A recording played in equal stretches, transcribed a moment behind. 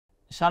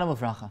Shalom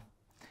Uvracha.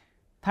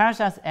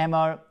 Parashas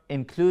Emor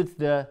includes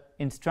the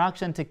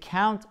instruction to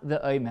count the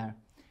Omer,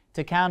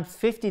 to count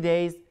 50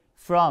 days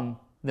from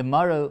the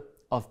morrow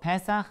of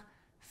Pesach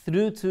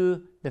through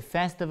to the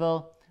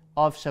festival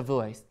of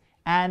Shavuos.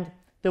 And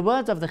the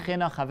words of the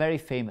Chinuch are very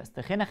famous.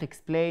 The Chinuch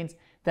explains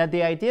that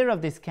the idea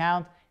of this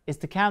count is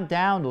to count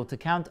down or to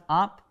count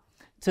up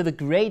to the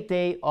great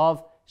day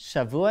of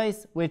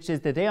Shavuos, which is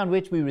the day on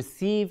which we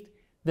received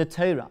the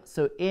Torah.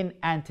 So in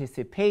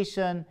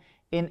anticipation,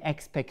 in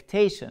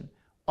expectation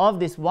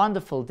of this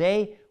wonderful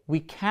day, we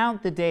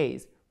count the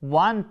days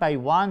one by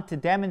one to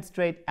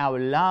demonstrate our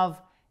love,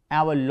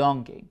 our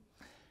longing.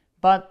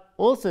 But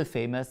also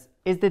famous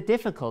is the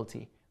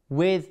difficulty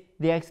with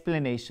the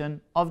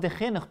explanation of the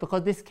Chinuch,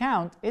 because this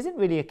count isn't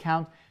really a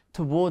count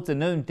towards a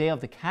known day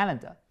of the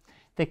calendar.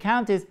 The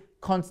count is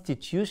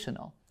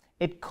constitutional.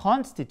 It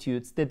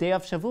constitutes the day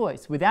of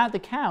Shavuos. Without the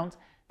count,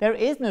 there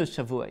is no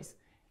Shavuos.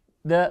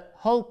 The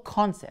whole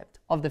concept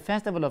of the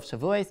festival of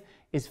Shavuos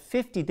is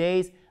 50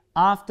 days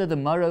after the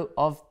morrow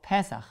of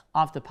Pesach.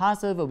 After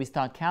Passover, we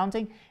start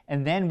counting,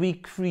 and then we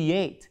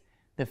create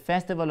the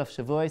festival of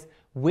Shavuos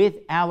with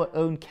our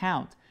own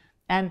count.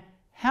 And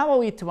how are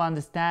we to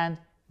understand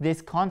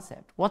this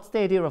concept? What's the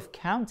idea of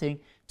counting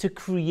to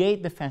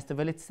create the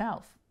festival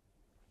itself?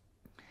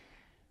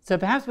 So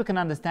perhaps we can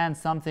understand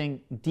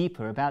something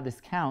deeper about this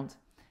count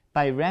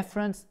by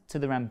reference to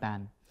the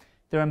Ramban.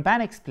 The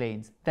Ramban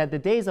explains that the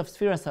days of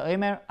Sefiras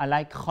Ha'Omer are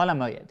like Chol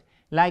HaMoed,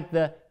 like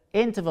the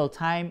interval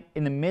time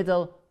in the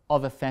middle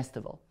of a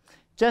festival.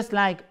 Just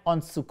like on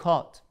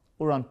Sukkot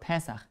or on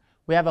Pesach,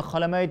 we have a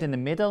Chol HaMoed in the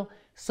middle,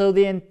 so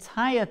the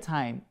entire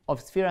time of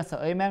Sefiras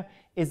Ha'Omer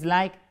is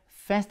like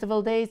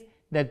festival days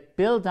that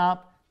build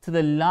up to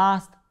the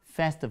last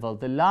festival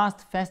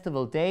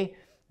day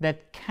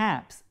that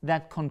caps,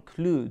 that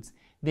concludes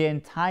the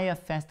entire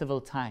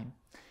festival time.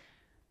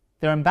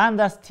 The Ramban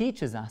thus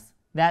teaches us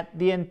that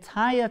the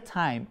entire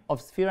time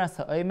of Sefiras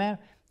Ha'Omer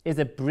is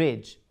a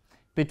bridge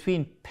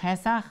between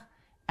Pesach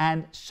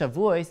and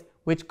Shavuos,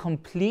 which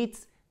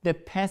completes the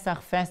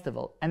Pesach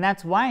festival. And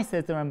that's why,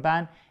 says the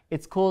Ramban,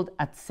 it's called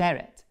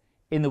Atzeret,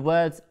 in the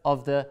words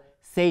of the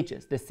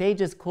sages. The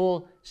sages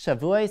call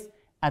Shavuos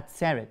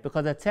Atzeret,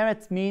 because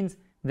Atzeret means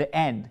the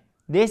end.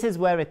 This is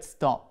where it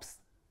stops.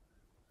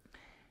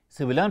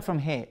 So we learn from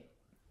here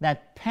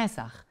that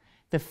Pesach,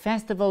 the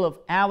festival of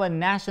our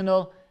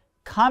national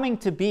coming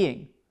to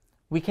being,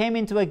 we came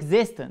into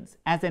existence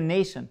as a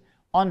nation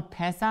on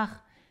Pesach,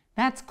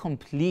 that's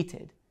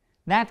completed.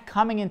 That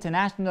coming into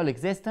national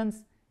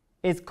existence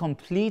is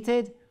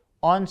completed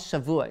on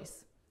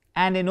Shavuos.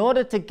 And in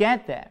order to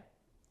get there,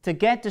 to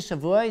get to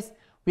Shavuos,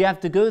 we have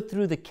to go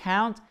through the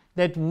count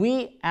that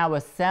we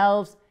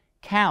ourselves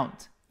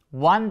count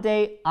one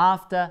day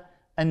after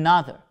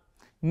another.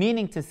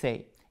 Meaning to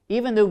say,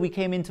 even though we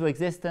came into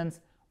existence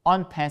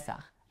on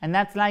Pesach, and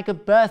that's like a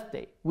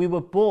birthday, we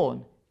were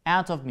born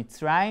out of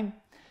Mitzrayim,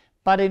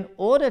 but in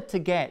order to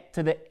get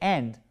to the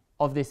end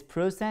of this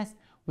process,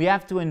 we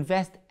have to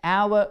invest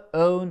our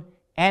own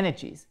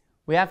energies.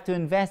 We have to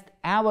invest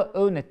our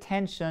own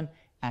attention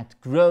at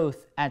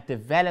growth, at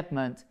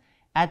development,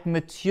 at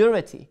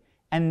maturity.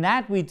 And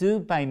that we do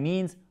by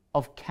means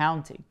of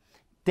counting.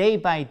 Day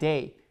by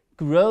day,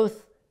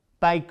 growth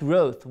by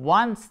growth,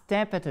 one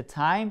step at a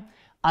time,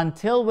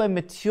 until we're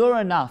mature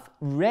enough,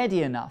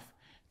 ready enough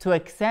to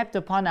accept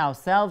upon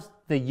ourselves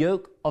the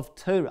yoke of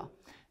Torah,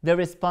 the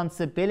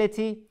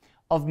responsibility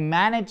of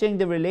managing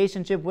the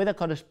relationship with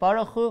HaKadosh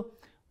Baruch Hu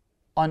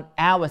on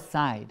our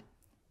side,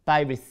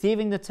 by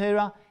receiving the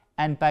Torah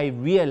and by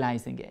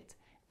realizing it.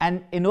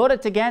 And in order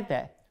to get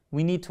there,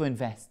 we need to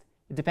invest.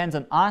 It depends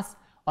on us,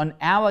 on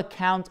our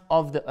count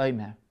of the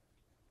Omer.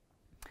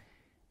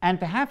 And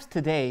perhaps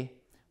today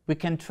we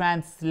can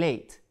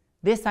translate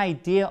this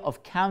idea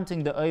of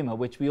counting the Omer,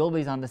 which we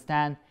always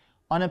understand,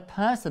 on a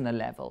personal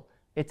level.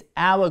 It's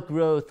our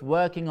growth,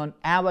 working on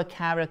our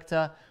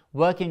character,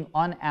 working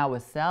on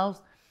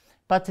ourselves.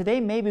 But today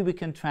maybe we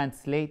can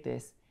translate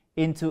this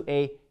into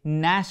a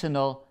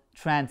national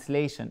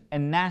translation, a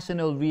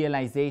national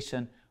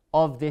realization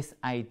of this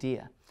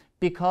idea.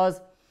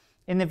 Because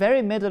in the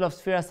very middle of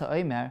Sefiras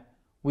Ha'Omer,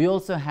 we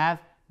also have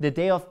the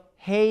day of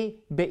Hey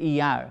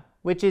Be'iyar,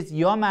 which is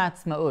Yom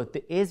HaAtzmaut,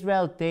 the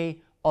Israel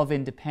Day of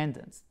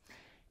Independence.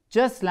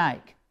 Just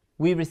like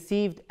we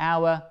received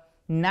our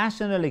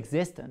national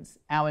existence,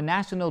 our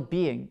national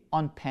being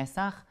on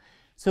Pesach,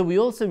 so we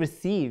also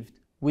received,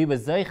 we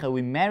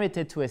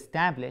merited to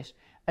establish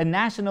a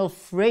national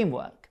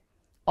framework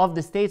of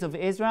the state of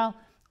Israel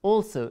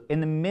also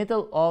in the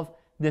middle of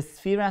the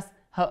Sefiras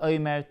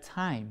Ha'Omer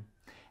time.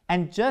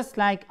 And just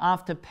like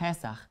after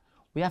Pesach,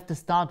 we have to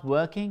start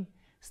working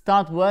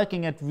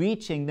at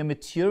reaching the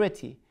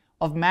maturity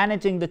of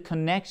managing the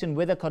connection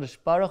with the HaKadosh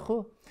Baruch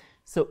Hu,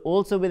 so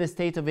also with the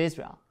state of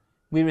Israel.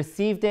 We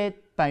received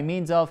it by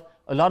means of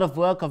a lot of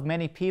work of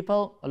many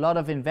people, a lot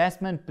of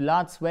investment,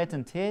 blood, sweat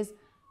and tears,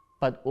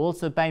 but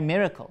also by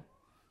miracle.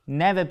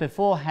 Never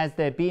before has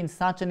there been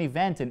such an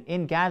event, an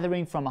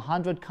ingathering from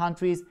 100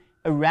 countries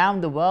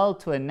around the world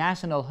to a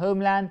national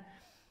homeland.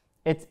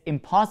 It's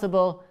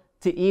impossible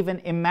to even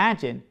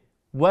imagine,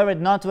 were it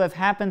not to have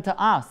happened to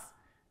us,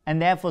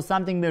 and therefore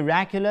something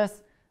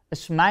miraculous, a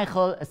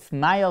shmeichel, a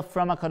smile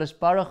from HaKadosh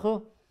Baruch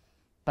Hu.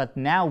 But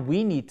now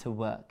we need to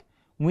work.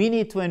 We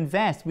need to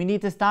invest. We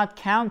need to start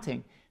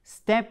counting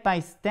step by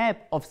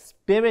step of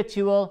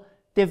spiritual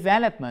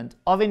development,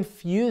 of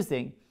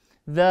infusing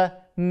the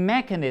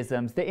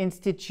mechanisms, the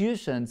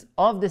institutions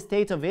of the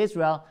State of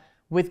Israel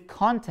with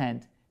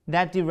content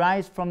that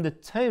derives from the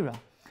Torah,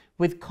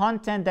 with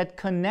content that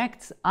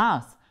connects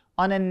us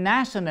on a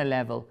national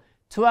level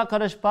to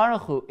HaKadosh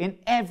Baruch Hu in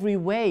every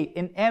way,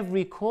 in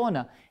every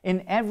corner,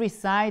 in every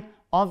side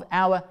of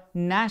our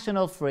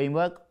national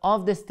framework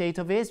of the State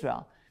of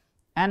Israel.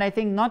 And I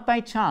think not by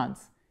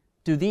chance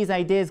do these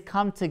ideas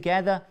come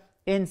together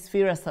in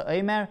Sefiras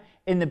Ha'Omer,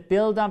 in the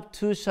build-up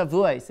to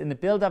Shavuos, in the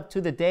build-up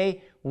to the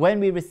day when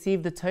we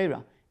receive the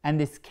Torah. And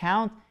this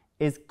count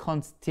is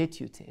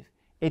constitutive.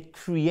 It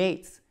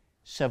creates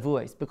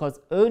Shavuos, because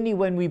only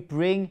when we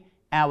bring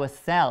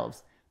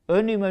ourselves,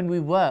 only when we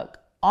work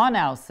on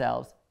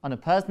ourselves on a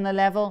personal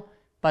level,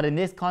 but in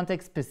this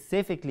context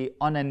specifically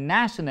on a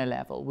national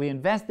level, we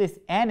invest this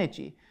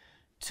energy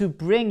to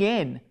bring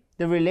in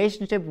the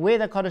relationship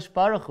with HaKadosh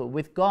Baruch Hu,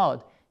 with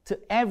God, to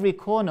every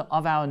corner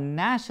of our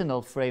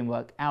national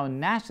framework, our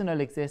national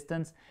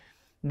existence,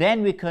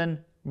 then we can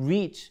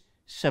reach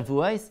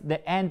Shavuos,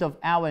 the end of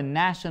our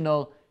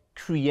national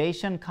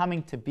creation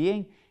coming to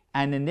being,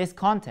 and in this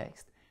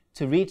context,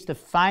 to reach the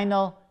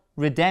final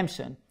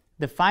redemption,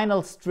 the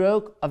final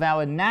stroke of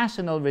our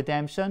national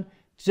redemption,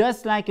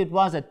 just like it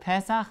was at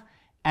Pesach,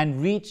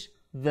 and reach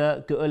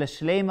the Geula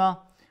Shlema.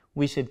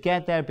 We should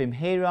get there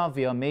b'mheira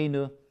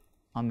v'yameinu.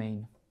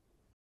 Amen.